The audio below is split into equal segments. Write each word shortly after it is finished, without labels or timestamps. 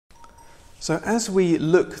So as we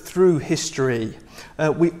look through history,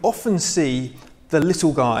 we often see the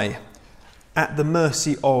little guy at the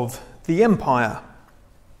mercy of the empire.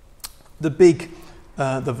 The big,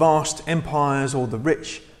 the vast empires, or the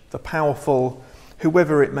rich, the powerful,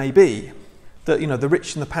 whoever it may be. The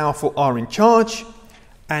rich and the powerful are in charge,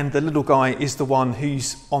 and the little guy is the one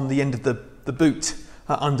who's on the end of the boot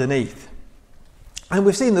underneath. And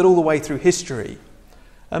we've seen that all the way through history.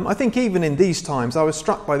 I think even in these times, I was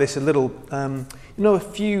struck by this a little. A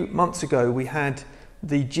few months ago we had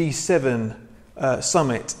the G7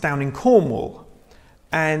 summit down in Cornwall,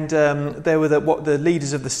 and there were the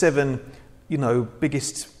leaders of the 7,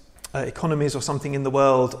 biggest economies or something in the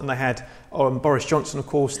world, and they had Boris Johnson, of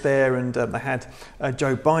course, there, and they had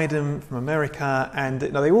Joe Biden from America, and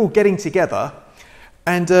they were all getting together,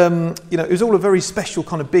 and it was all a very special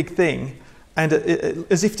kind of big thing. And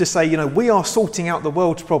as if to say, we are sorting out the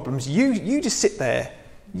world's problems. You just sit there.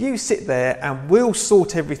 You sit there and we'll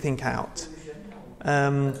sort everything out.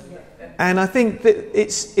 And I think that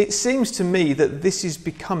it seems to me that this is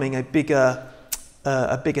becoming a bigger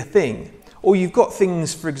thing. Or you've got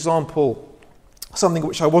things, for example, something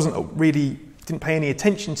which I didn't pay any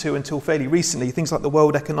attention to until fairly recently, things like the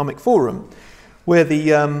World Economic Forum, where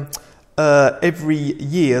every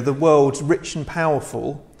year the world's rich and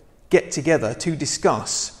powerful get together to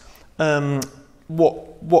discuss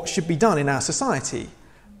what should be done in our society,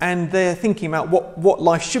 and they're thinking about what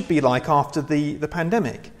life should be like after the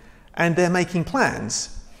pandemic, and they're making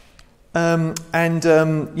plans. Again,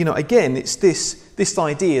 it's this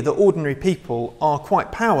idea that ordinary people are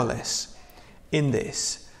quite powerless in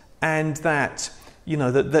this, and that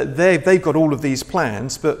that they've got all of these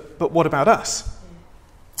plans, but what about us?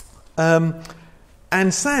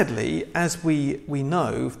 And sadly, as we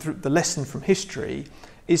know through the lesson from history,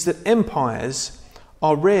 is that empires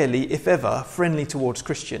are rarely, if ever, friendly towards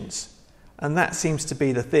Christians. And that seems to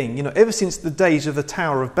be the thing. Ever since the days of the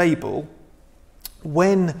Tower of Babel,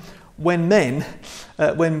 when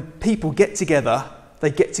people get together,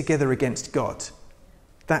 they get together against God.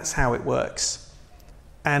 That's how it works.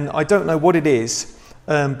 And I don't know what it is,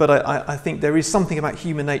 but I think there is something about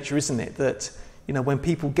human nature, isn't it, that when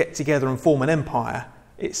people get together and form an empire,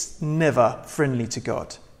 it's never friendly to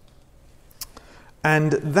God.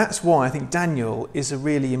 And that's why I think Daniel is a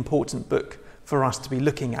really important book for us to be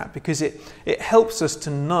looking at, because it helps us to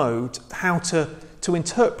know how to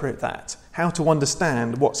interpret that, how to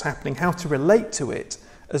understand what's happening, how to relate to it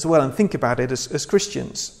as well, and think about it as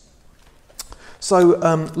Christians. So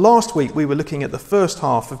last week we were looking at the first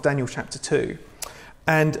half of Daniel chapter 2,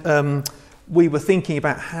 and we were thinking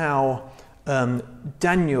about how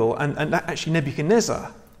Daniel and actually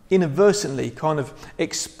Nebuchadnezzar inadvertently kind of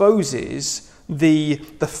exposes the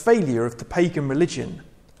failure of the pagan religion,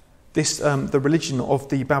 the religion of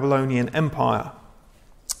the Babylonian Empire.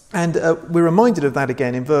 And we're reminded of that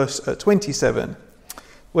again in verse 27,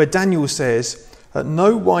 where Daniel says,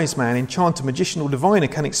 "No wise man, enchanter, magician or diviner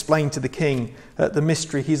can explain to the king the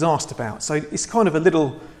mystery he's asked about." So it's kind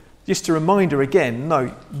of just a reminder again,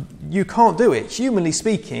 no, you can't do it. Humanly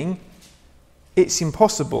speaking, it's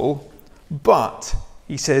impossible, but,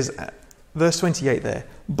 he says, verse 28 there,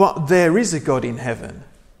 "But there is a God in heaven.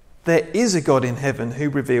 There is a God in heaven who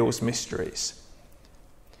reveals mysteries."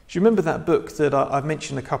 Do you remember that book that I've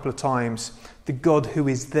mentioned a couple of times, The God Who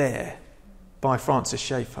Is There, by Francis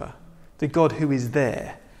Schaeffer? The God Who Is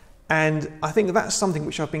There. And I think that's something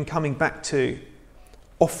which I've been coming back to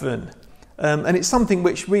often. And it's something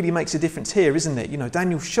which really makes a difference here, isn't it?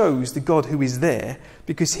 Daniel shows the God who is there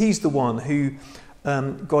because he's the one who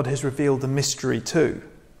God has revealed the mystery to.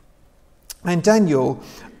 And Daniel,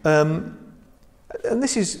 and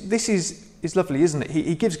this is lovely, isn't it?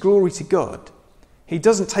 He gives glory to God. He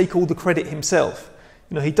doesn't take all the credit himself.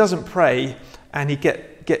 He doesn't pray and he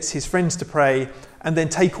gets his friends to pray and then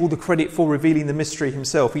take all the credit for revealing the mystery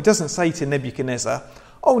himself. He doesn't say to Nebuchadnezzar,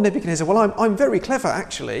 "Oh, Nebuchadnezzar, well, I'm very clever,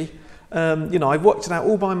 actually. I've worked it out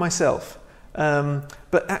all by myself."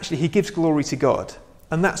 But actually, he gives glory to God,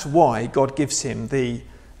 and that's why God gives him the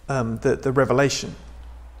revelation.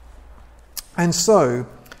 And so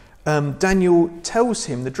Daniel tells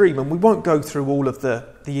him the dream, and we won't go through all of the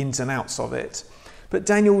ins and outs of it. But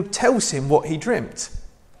Daniel tells him what he dreamt,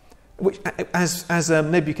 which as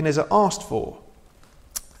Nebuchadnezzar asked for,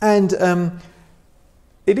 and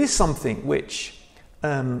it is something which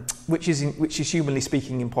is humanly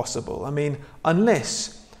speaking impossible. I mean,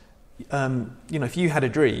 unless if you had a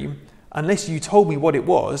dream, unless you told me what it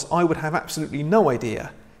was, I would have absolutely no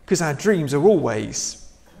idea, because our dreams are always,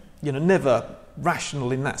 never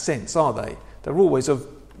rational in that sense, are they? They're always of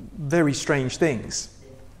very strange things.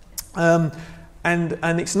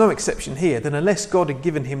 And it's no exception here, that unless God had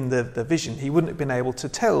given him the vision, he wouldn't have been able to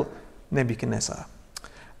tell Nebuchadnezzar.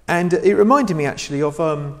 And it reminded me actually of,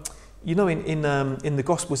 in the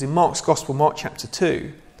Gospels, in Mark's Gospel, Mark chapter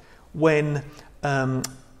 2, when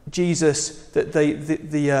Jesus, that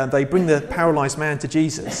they bring the paralysed man to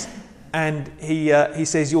Jesus, and he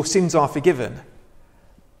says, "Your sins are forgiven."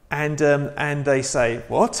 And they say,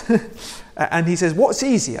 "What?" And he says, "What's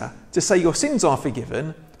easier, to say your sins are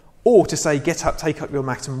forgiven, or to say, get up, take up your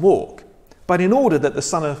mat and walk? But in order that the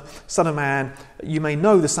Son of Man, you may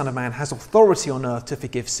know the Son of Man has authority on earth to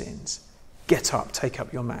forgive sins. Get up, take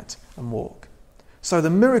up your mat and walk." So the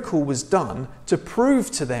miracle was done to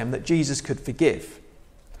prove to them that Jesus could forgive.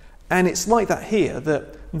 And it's like that here,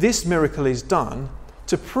 that this miracle is done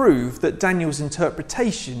to prove that Daniel's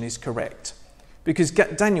interpretation is correct. Because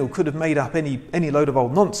Daniel could have made up any load of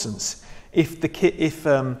old nonsense if the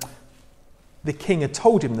king had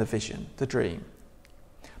told him the vision, the dream.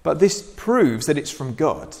 But this proves that it's from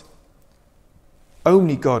God.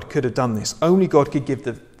 Only God could have done this. Only God could give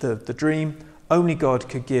the dream. Only God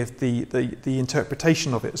could give the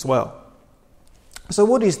interpretation of it as well. So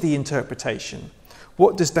what is the interpretation?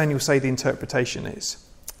 What does Daniel say the interpretation is?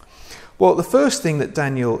 Well, the first thing that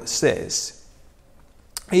Daniel says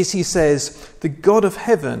is, he says, "The God of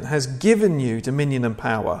heaven has given you dominion and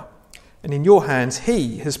power, and in your hands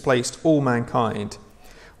he has placed all mankind.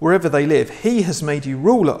 Wherever they live, he has made you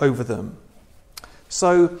ruler over them."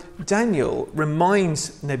 So Daniel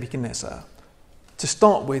reminds Nebuchadnezzar, to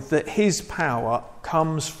start with, that his power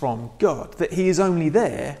comes from God, that he is only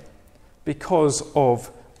there because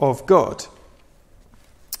of God.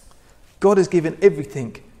 God has given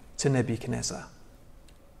everything to Nebuchadnezzar.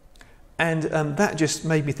 And that just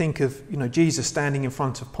made me think of, Jesus standing in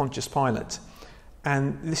front of Pontius Pilate.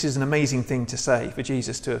 And this is an amazing thing to say, for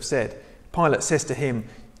Jesus to have said. Pilate says to him,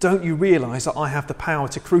 "Don't you realise that I have the power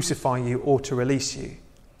to crucify you or to release you?"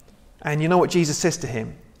 And you know what Jesus says to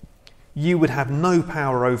him? "You would have no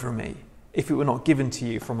power over me if it were not given to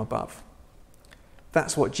you from above."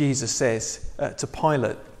 That's what Jesus says to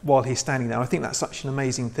Pilate while he's standing there. I think that's such an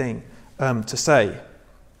amazing thing to say.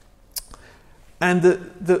 And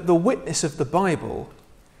the witness of the Bible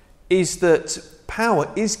is that power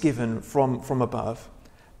is given from above.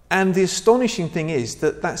 And the astonishing thing is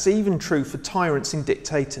that that's even true for tyrants and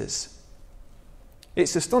dictators.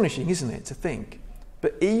 It's astonishing, isn't it, to think?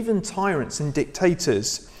 But even tyrants and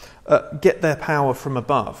dictators get their power from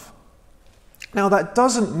above. Now, that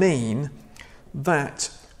doesn't mean that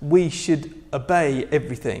we should obey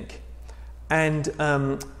everything. And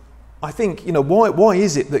I think, why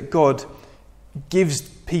is it that God gives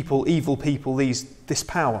evil people, this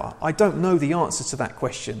power? I don't know the answer to that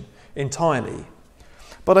question entirely.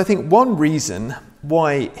 But I think one reason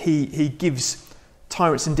why he gives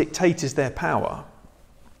tyrants and dictators their power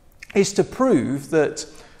is to prove that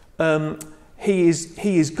he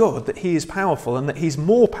is God, that he is powerful, and that he's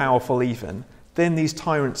more powerful even than these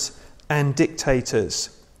tyrants and dictators.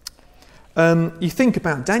 You think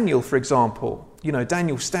about Daniel, for example.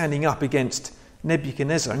 Daniel standing up against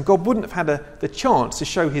Nebuchadnezzar, and God wouldn't have had the chance to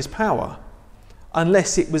show his power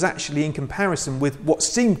unless it was actually in comparison with what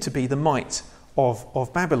seemed to be the might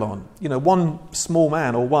of Babylon. One small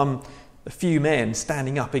man or a few men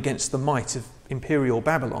standing up against the might of imperial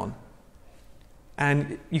Babylon.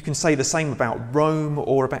 And you can say the same about Rome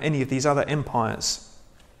or about any of these other empires.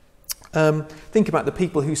 Think about the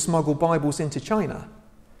people who smuggle Bibles into China.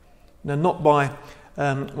 Not by,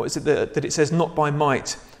 that it says, not by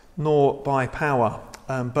might nor by power,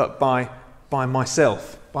 but by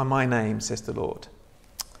myself, by my name, says the Lord.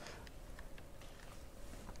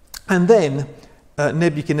 And then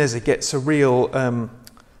Nebuchadnezzar gets a real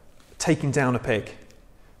taking down a peg.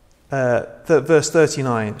 Verse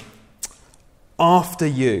 39, "After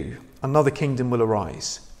you, another kingdom will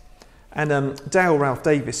arise." And Dale Ralph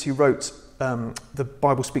Davis, who wrote the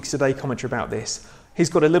Bible Speaks Today commentary about this, he's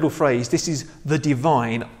got a little phrase, "This is the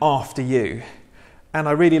divine after you." And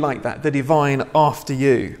I really like that, the divine after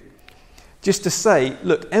you. Just to say,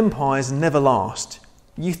 look, empires never last.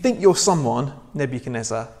 You think you're someone,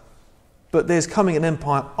 Nebuchadnezzar, but there's coming an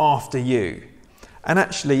empire after you. And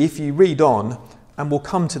actually, if you read on, and we'll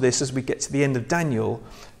come to this as we get to the end of Daniel,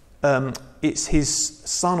 it's his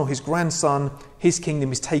son or his grandson, his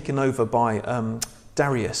kingdom is taken over by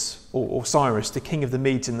Darius or Cyrus, the king of the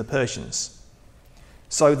Medes and the Persians.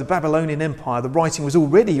 So the Babylonian Empire, the writing was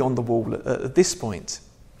already on the wall at this point.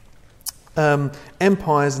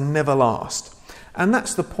 Empires never last. And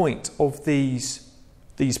that's the point of these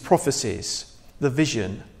prophecies, the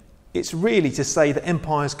vision. It's really to say that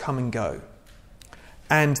empires come and go.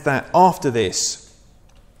 And that after this,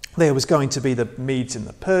 There was going to be the Medes and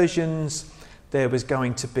the Persians. There was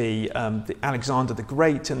going to be the Alexander the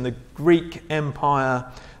Great and the Greek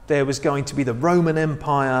Empire. There was going to be the Roman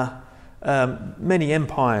Empire, many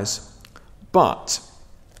empires. But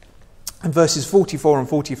in verses 44 and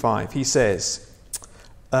 45, he says,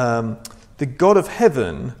 the God of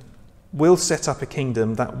heaven will set up a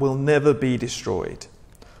kingdom that will never be destroyed,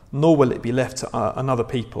 nor will it be left to another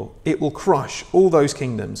people. It will crush all those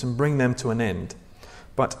kingdoms and bring them to an end,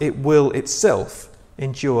 but it will itself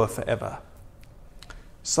endure forever.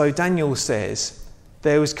 So Daniel says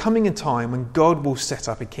there is coming a time when God will set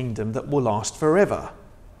up a kingdom that will last forever,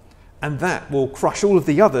 and that will crush all of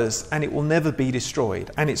the others, and it will never be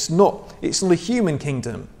destroyed. And it's not a human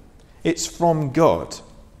kingdom, it's from God.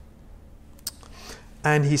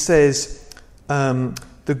 And he says,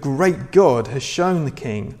 the great God has shown the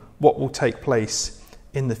king what will take place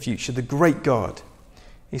in the future. The great God.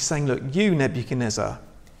 He's saying, look, you, Nebuchadnezzar,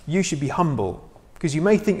 you should be humble, because you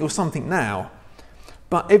may think you're something now,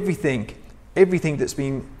 but everything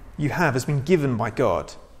you have has been given by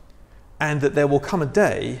God, and that there will come a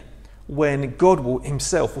day when God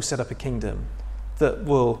himself will set up a kingdom that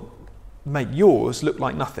will make yours look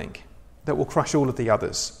like nothing, that will crush all of the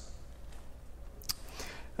others.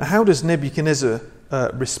 Now, how does Nebuchadnezzar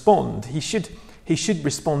respond? He should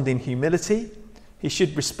respond in humility. He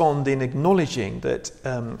should respond in acknowledging that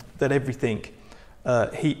everything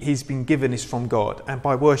he's been given is from God, and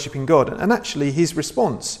by worshipping God. And actually, his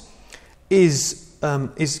response is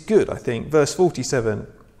good, I think. Verse 47,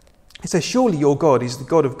 it says, "Surely your God is the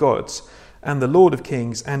God of gods and the Lord of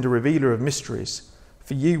kings and a revealer of mysteries,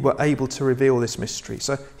 for you were able to reveal this mystery."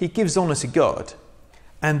 So he gives honour to God,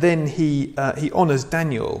 and then he honours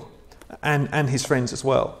Daniel and his friends as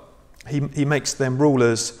well. He makes them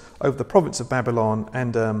rulers over the province of Babylon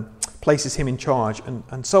and places him in charge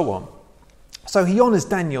and so on. So he honours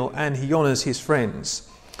Daniel and he honours his friends.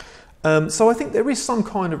 So I think there is some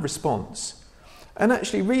kind of response. And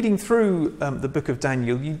actually, reading through the book of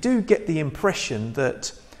Daniel, you do get the impression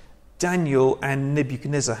that Daniel and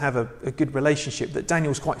Nebuchadnezzar have a good relationship, that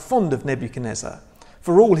Daniel's quite fond of Nebuchadnezzar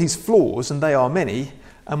for all his flaws, and they are many,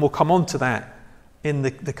 and we'll come on to that in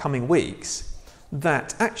the coming weeks,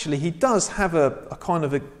 that actually he does have a kind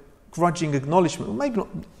of a grudging acknowledgement, or maybe not,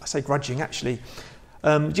 I say grudging actually,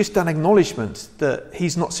 just an acknowledgement that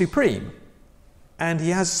he's not supreme, and he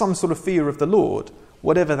has some sort of fear of the Lord,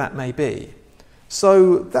 whatever that may be.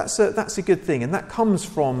 So that's a good thing, and that comes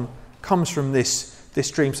from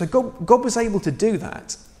this dream. So God was able to do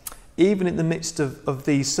that, even in the midst of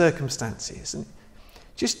these circumstances. And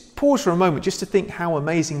just pause for a moment just to think how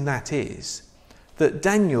amazing that is, that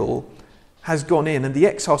Daniel has gone in and the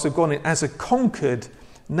exiles have gone in as a conquered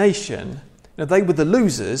nation. You know, they were the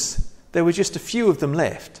losers. There were just a few of them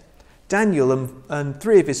left. Daniel and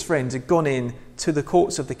three of his friends had gone in to the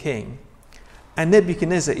courts of the king. And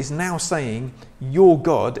Nebuchadnezzar is now saying, your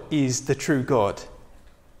God is the true God.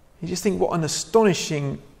 You just think what an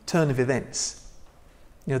astonishing turn of events.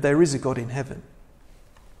 You know, there is a God in heaven.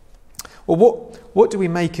 Well, what do we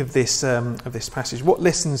make of this passage? What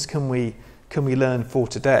lessons can we learn for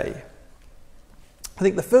today? I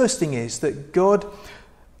think the first thing is that God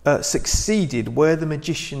succeeded where the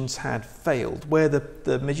magicians had failed, where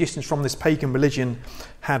the magicians from this pagan religion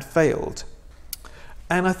had failed.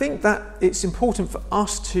 And I think that it's important for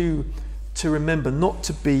us to remember not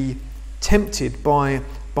to be tempted by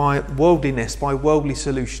worldliness, by worldly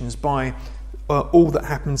solutions, by all that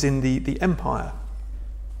happens in the empire.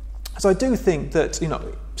 So I do think that, you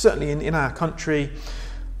know, certainly in our country,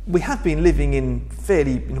 we have been living in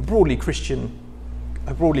fairly broadly Christian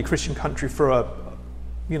country for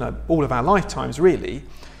all of our lifetimes, really.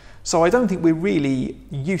 So I don't think we're really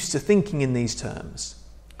used to thinking in these terms.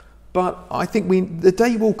 But I think the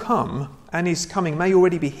day will come, and is coming, may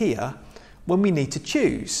already be here, when we need to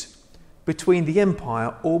choose between the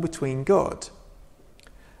empire or between God.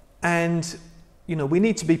 And, we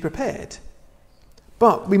need to be prepared.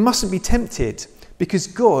 But we mustn't be tempted, because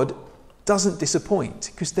God doesn't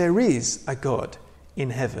disappoint, because there is a God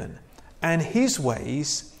in heaven, and his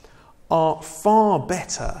ways are far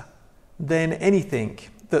better than anything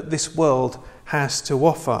that this world has to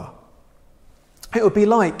offer. It would be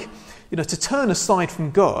like, to turn aside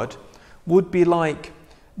from God would be like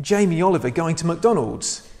Jamie Oliver going to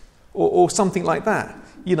McDonald's or something like that.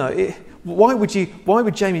 Why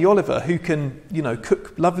would Jamie Oliver, who can,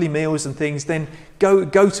 cook lovely meals and things, then go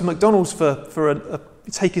to McDonald's for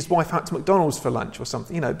take his wife out to McDonald's for lunch or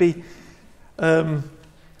something?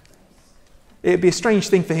 It'd be a strange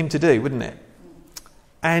thing for him to do, wouldn't it?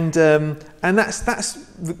 And that's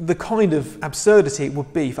the kind of absurdity it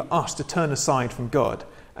would be for us to turn aside from God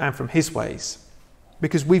and from his ways.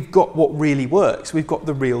 Because we've got what really works. We've got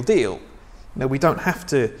the real deal. We don't have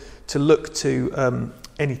to look to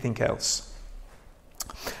anything else.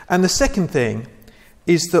 And the second thing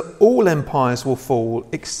is that all empires will fall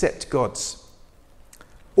except God's.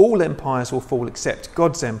 All empires will fall except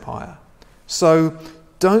God's empire. So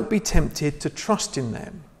don't be tempted to trust in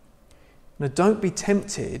them. Don't be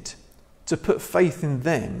tempted to put faith in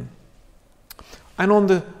them. And on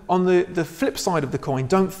the flip side of the coin,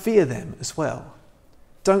 don't fear them as well.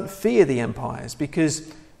 Don't fear the empires,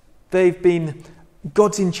 because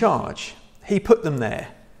God's in charge. He put them there,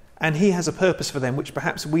 and he has a purpose for them which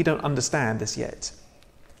perhaps we don't understand as yet.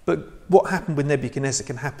 But what happened with Nebuchadnezzar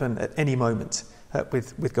can happen at any moment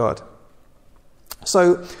with God.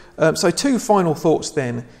 So two final thoughts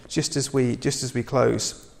then, just as we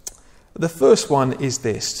close. The first one is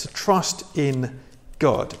this: to trust in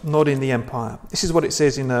God, not in the empire. This is what it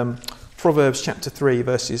says in Proverbs chapter 3,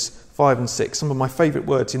 verses 5 and 6, some of my favourite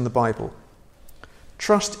words in the Bible.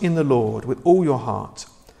 Trust in the Lord with all your heart.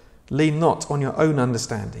 Lean not on your own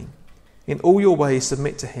understanding. In all your ways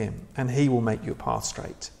submit to him, and he will make your path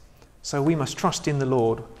straight. So we must trust in the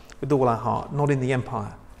Lord with all our heart, not in the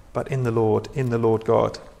empire, but in the Lord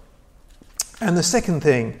God. And the second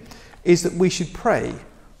thing is that we should pray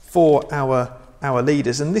for our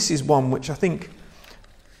leaders. And this is one which I think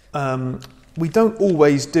we don't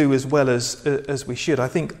always do as well as we should. I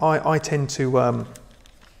think I tend to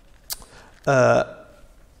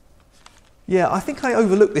I think I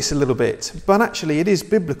overlook this a little bit, but actually it is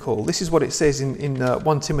biblical. This is what it says in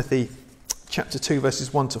 1 Timothy chapter 2,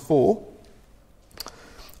 verses 1 to 4.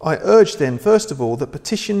 I urge then, first of all, that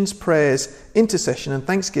petitions, prayers, intercession and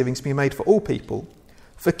thanksgivings be made for all people,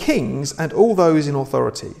 for kings and all those in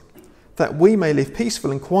authority, that we may live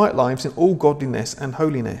peaceful and quiet lives in all godliness and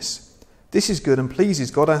holiness. This is good and pleases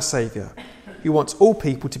God our Saviour, who wants all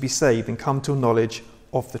people to be saved and come to a knowledge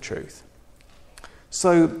of the truth.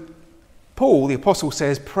 So Paul, the apostle,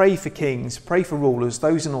 says, pray for kings, pray for rulers,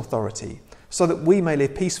 those in authority, so that we may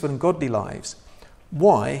live peaceful and godly lives.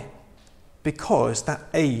 Why? Because that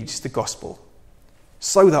aids the gospel,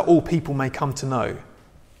 so that all people may come to know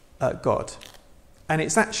God. And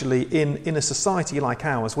it's actually in a society like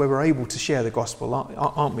ours where we're able to share the gospel,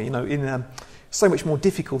 aren't we? So much more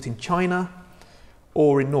difficult in China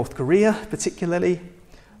or in North Korea, particularly,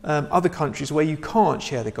 other countries where you can't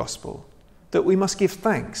share the gospel, that we must give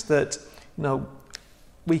thanks that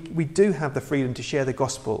we do have the freedom to share the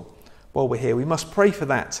gospel while we're here. We must pray for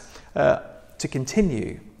that to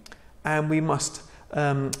continue, and we must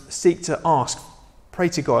seek to pray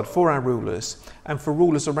to God for our rulers and for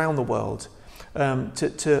rulers around the world,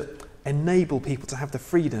 to enable people to have the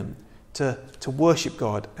freedom to worship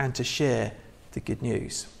God and to share the good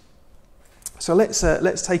news. So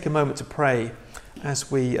let's take a moment to pray as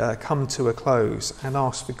we come to a close and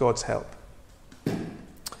ask for God's help.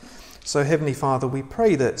 So, Heavenly Father, we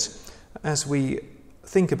pray that as we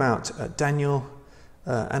think about Daniel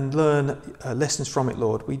and learn lessons from it,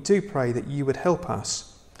 Lord, we do pray that you would help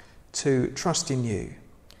us to trust in you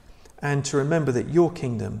and to remember that your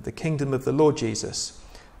kingdom, the kingdom of the Lord Jesus,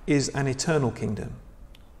 is an eternal kingdom.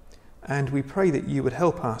 And we pray that you would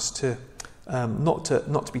help us to not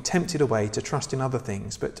to be tempted away to trust in other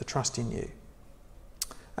things, but to trust in you.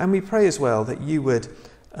 And we pray as well that you would,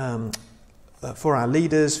 for our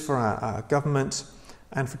leaders, for our government,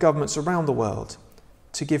 and for governments around the world,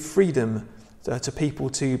 to give freedom to people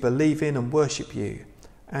to believe in and worship you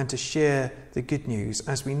and to share the good news,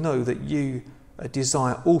 as we know that you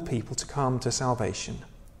desire all people to come to salvation.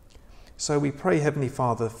 So we pray, Heavenly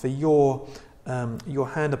Father, for your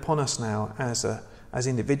hand upon us now as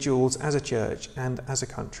individuals, as a church, and as a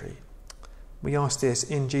country. We ask this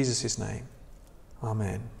in Jesus' name.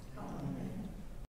 Amen.